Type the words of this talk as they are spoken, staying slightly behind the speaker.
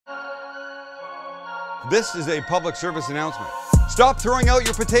This is a public service announcement. Stop throwing out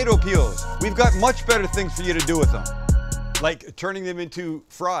your potato peels. We've got much better things for you to do with them. Like turning them into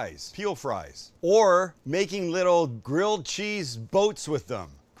fries, peel fries, or making little grilled cheese boats with them.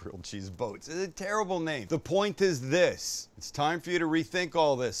 Grilled cheese boats is a terrible name. The point is this: it's time for you to rethink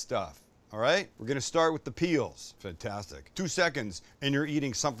all this stuff. All right, we're gonna start with the peels. Fantastic. 2 seconds and you're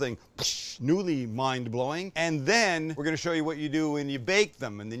eating something newly mind-blowing. And then we're gonna show you what you do when you bake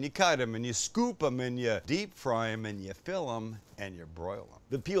them, and then you cut them and you scoop them and you deep fry them and you fill them and you broil them.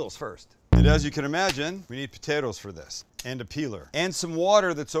 The peels first. And as you can imagine, we need potatoes for this, and a peeler, and some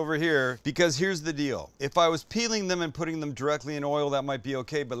water that's over here, because here's the deal. If I was peeling them and putting them directly in oil, that might be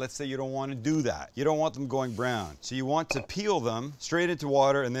okay, but let's say you don't want to do that. You don't want them going brown. So you want to peel them straight into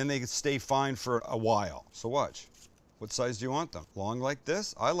water, and then they can stay fine for a while. So watch. What size do you want them? Long like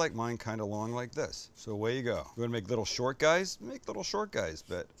this? I like mine kind of long like this. So away you go. You want to make little short guys? Make little short guys,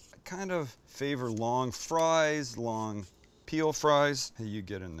 but I kind of favor long fries, long peel fries. Hey, you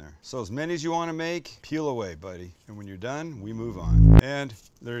get in there. So as many as you want to make, peel away, buddy. And when you're done, we move on. And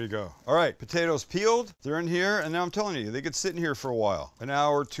there you go. All right, potatoes peeled. They're in here, and now I'm telling you, they could sit in here for a while. An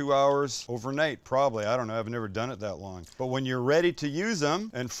hour, 2 hours, overnight, probably. I don't know, I've never done it that long. But when you're ready to use them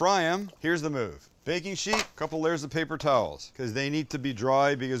and fry them, here's the move. Baking sheet, a couple layers of paper towels, because they need to be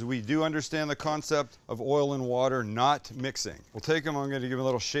dry, because we do understand the concept of oil and water not mixing. We'll take them, I'm going to give them a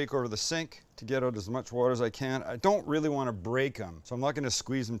little shake over the sink to get out as much water as I can. I don't really want to break them, so I'm not going to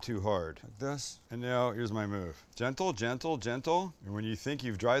squeeze them too hard. Like this. And now here's my move. Gentle, gentle, gentle. And when you think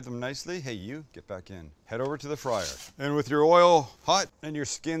you've dried them nicely, hey, you get back in. Head over to the fryer. And with your oil hot and your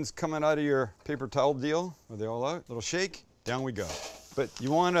skins coming out of your paper towel deal, are they all out? Little shake, down we go. But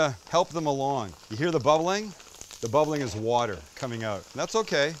you want to help them along. You hear the bubbling? The bubbling is water coming out. And that's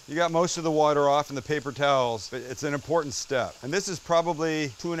okay. You got most of the water off in the paper towels, but it's an important step. And this is probably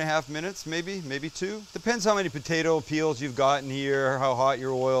 2.5 minutes, maybe 2. Depends how many potato peels you've got in here, how hot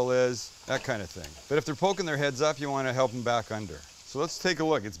your oil is, that kind of thing. But if they're poking their heads up, you want to help them back under. So let's take a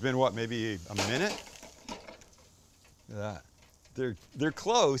look. It's been what, maybe a minute? Look at that. They're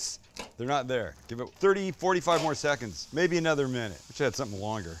close. They're not there. Give it 30, 45 more seconds, maybe another minute. Wish I had something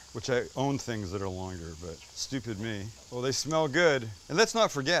longer, which I own things that are longer, but stupid me. Well, they smell good. And let's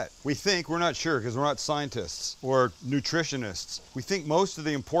not forget, we're not sure because we're not scientists or nutritionists. We think most of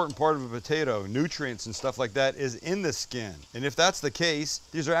the important part of a potato, nutrients and stuff like that, is in the skin. And if that's the case,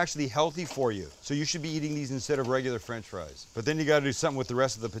 these are actually healthy for you. So you should be eating these instead of regular French fries. But then you got to do something with the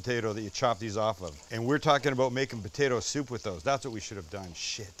rest of the potato that you chop these off of. And we're talking about making potato soup with those. That's what we should have done.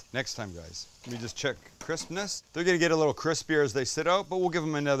 Shit. Next time, guys. Let me just check crispness. They're gonna get a little crispier as they sit out, but we'll give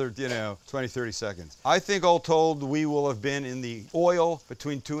them another, 20, 30 seconds. I think all told, we will have been in the oil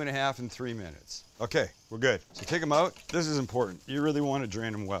between 2.5 and 3 minutes. Okay, we're good. So take them out. This is important. You really want to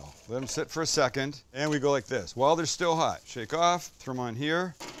drain them well. Let them sit for a second, and we go like this. While they're still hot, shake off, throw them on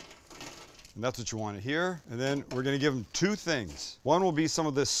here. And that's what you want to hear. And then we're going to give them 2 things. One will be some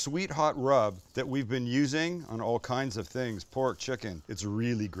of this sweet hot rub that we've been using on all kinds of things, pork, chicken. It's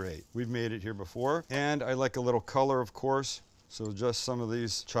really great. We've made it here before. And I like a little color, of course. So just some of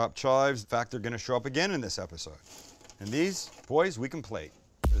these chopped chives. In fact, they're going to show up again in this episode. And these, boys, we can plate.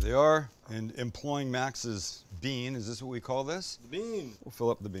 There they are. And employing Max's bean, is this what we call this? The bean. We'll fill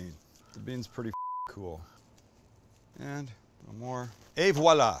up the bean. The bean's pretty cool. And one more. Et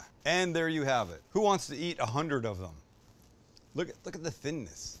voila. And there you have it. Who wants to eat 100 of them? Look at the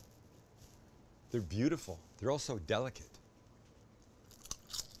thinness. They're beautiful. They're also delicate.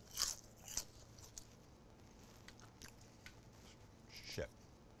 Shit.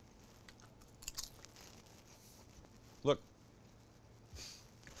 Look.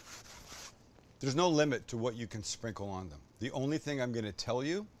 There's no limit to what you can sprinkle on them. The only thing I'm going to tell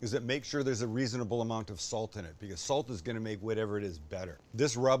you is that make sure there's a reasonable amount of salt in it, because salt is going to make whatever it is better.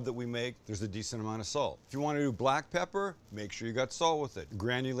 This rub that we make, there's a decent amount of salt. If you want to do black pepper, make sure you got salt with it.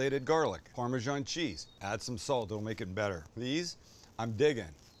 Granulated garlic, Parmesan cheese, add some salt, it'll make it better. These, I'm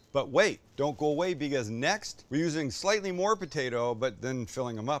digging. But wait, don't go away, because next we're using slightly more potato, but then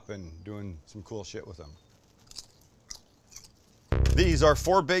filling them up and doing some cool shit with them. These are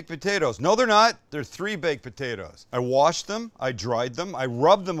 4 baked potatoes. No, they're not. They're 3 baked potatoes. I washed them, I dried them, I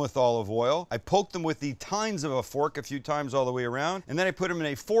rubbed them with olive oil, I poked them with the tines of a fork a few times all the way around, and then I put them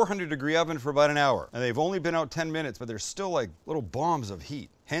in a 400-degree oven for about an hour. And they've only been out 10 minutes, but they're still like little bombs of heat.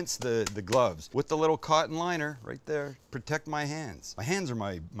 hence the gloves with the little cotton liner right there. Protect my hands. My hands are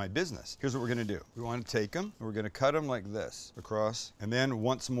my business. Here's what we're gonna do. We wanna take them, and we're gonna cut them like this, across, and then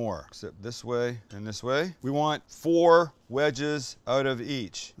once more, except this way and this way. We want 4 wedges out of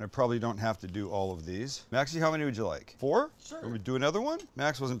each. And I probably don't have to do all of these. Maxie, how many would you like? 4? Sure. Can we do another one?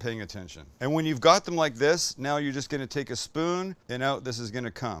 Max wasn't paying attention. And when you've got them like this, now you're just gonna take a spoon and out this is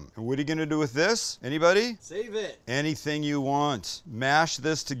gonna come. And what are you gonna do with this? Anybody? Save it. Anything you want. Mash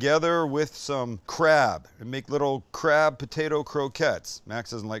this together with some crab and make little crab potato croquettes.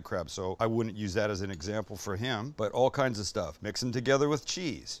 Max doesn't like crab, so I wouldn't use that as an example for him, but all kinds of stuff. Mix them together with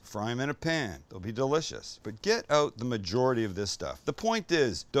cheese. Fry them in a pan. They'll be delicious. But get out the majority of this stuff. The point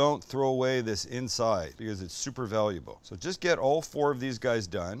is, don't throw away this inside because it's super valuable. So just get all 4 of these guys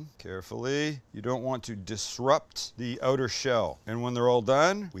done carefully. You don't want to disrupt the outer shell. And when they're all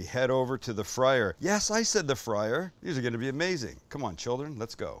done, we head over to the fryer. Yes, I said the fryer. These are going to be amazing. Come on, children,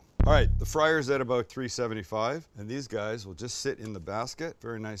 let's go. All right, the fryer's at about 375, and these guys will just sit in the basket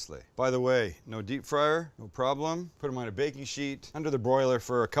very nicely. By the way, no deep fryer, no problem. Put them on a baking sheet under the broiler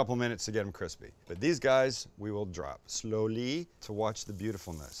for a couple minutes to get them crispy. But these guys, we will drop slowly to watch the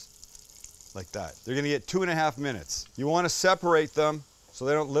beautifulness. Like that. They're gonna get 2.5 minutes. You wanna separate them so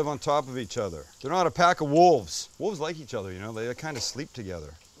they don't live on top of each other. They're not a pack of wolves. Wolves like each other, you know, they kind of sleep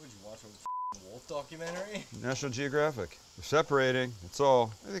together. Would you watch a wolf documentary? National Geographic. They're separating, that's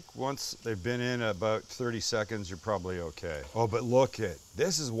all. I think once they've been in about 30 seconds, you're probably okay. Oh, but look it.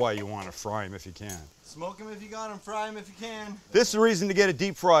 This is why you want to fry them if you can. Smoke them if you got them, fry them if you can. This is the reason to get a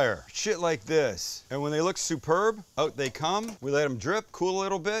deep fryer. Shit like this. And when they look superb, out they come. We let them drip, cool a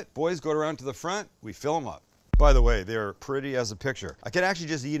little bit. Boys go around to the front, we fill them up. By the way, they're pretty as a picture. I can actually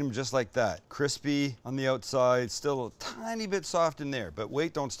just eat them just like that. Crispy on the outside, still a tiny bit soft in there. But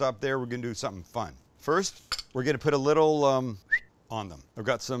wait, don't stop there. We're gonna do something fun. First, we're gonna put a little on them. I've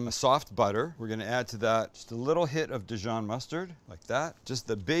got some soft butter. We're gonna add to that just a little hit of Dijon mustard, like that. Just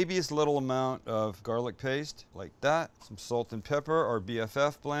the babyest little amount of garlic paste, like that. Some salt and pepper, our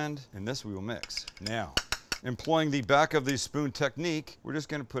BFF blend, and this we will mix. Now, employing the back of the spoon technique, we're just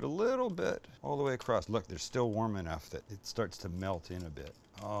gonna put a little bit all the way across. Look, they're still warm enough that it starts to melt in a bit.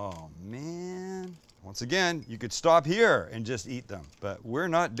 Oh man. Once again, you could stop here and just eat them, but we're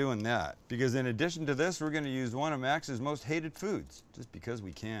not doing that because in addition to this, we're gonna use one of Max's most hated foods, just because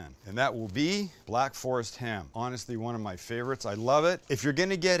we can. And that will be Black Forest ham. Honestly, one of my favorites. I love it. If you're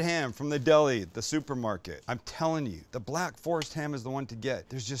gonna get ham from the deli, the supermarket, I'm telling you, the Black Forest ham is the one to get.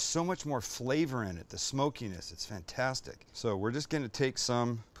 There's just so much more flavor in it, the smokiness, it's fantastic. So we're just gonna take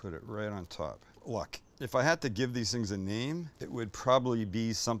some, put it right on top. Look. If I had to give these things a name, it would probably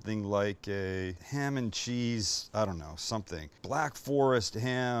be something like a ham and cheese, I don't know, something. Black Forest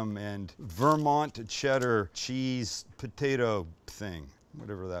ham and Vermont cheddar cheese potato thing,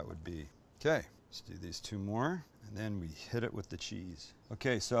 whatever that would be. Okay, let's do these 2 more, and then we hit it with the cheese.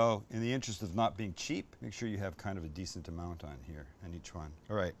 Okay, so in the interest of not being cheap, make sure you have kind of a decent amount on here on each one.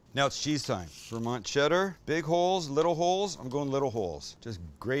 All right, now it's cheese time. Vermont cheddar, big holes, little holes. I'm going little holes. Just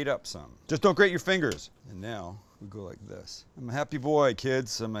grate up some. Just don't grate your fingers. And now we go like this. I'm a happy boy,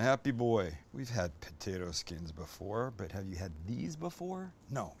 kids. I'm a happy boy. We've had potato skins before, but have you had these before?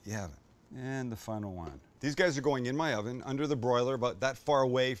 No, you haven't. And the final one. These guys are going in my oven under the broiler, about that far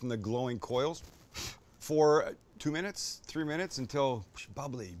away from the glowing coils, for 2 minutes, 3 minutes until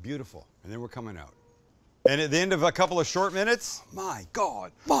bubbly, beautiful. And then we're coming out. And at the end of a couple of short minutes, my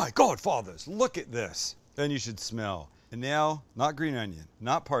God, fathers, look at this. Then you should smell. And now, not green onion,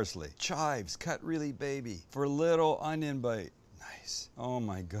 not parsley, chives cut really baby for a little onion bite. Nice. Oh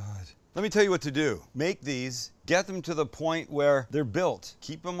my God. Let me tell you what to do. Make these, get them to the point where they're built.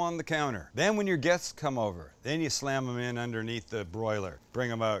 Keep them on the counter. Then when your guests come over, then you slam them in underneath the broiler. Bring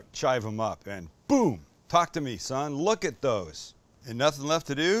them out, chive them up, and boom. Talk to me, son. Look at those. And nothing left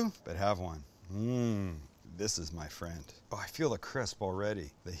to do but have one. This is my friend. Oh, I feel the crisp already.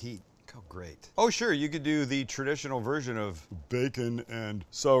 The heat. How great. Oh, sure, you could do the traditional version of bacon and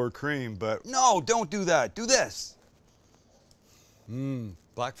sour cream, but no, don't do that. Do this.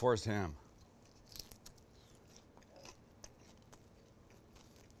 Black Forest ham.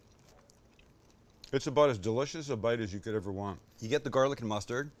 It's about as delicious a bite as you could ever want. You get the garlic and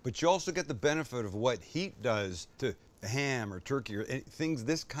mustard, but you also get the benefit of what heat does to ham or turkey or things,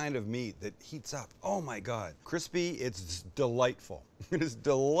 this kind of meat that heats up. Oh my God. Crispy, it's delightful. It is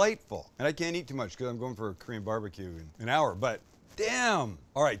delightful. And I can't eat too much because I'm going for a Korean barbecue in an hour, but damn.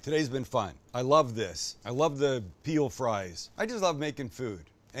 All right, today's been fun. I love this. I love the peel fries. I just love making food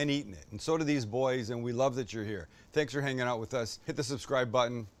and eating it. And so do these boys, and we love that you're here. Thanks for hanging out with us. Hit the subscribe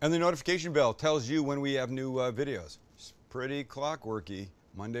button, and the notification bell tells you when we have new videos. It's pretty clockworky.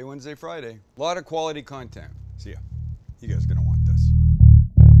 Monday, Wednesday, Friday. A lot of quality content. See ya. You guys are gonna want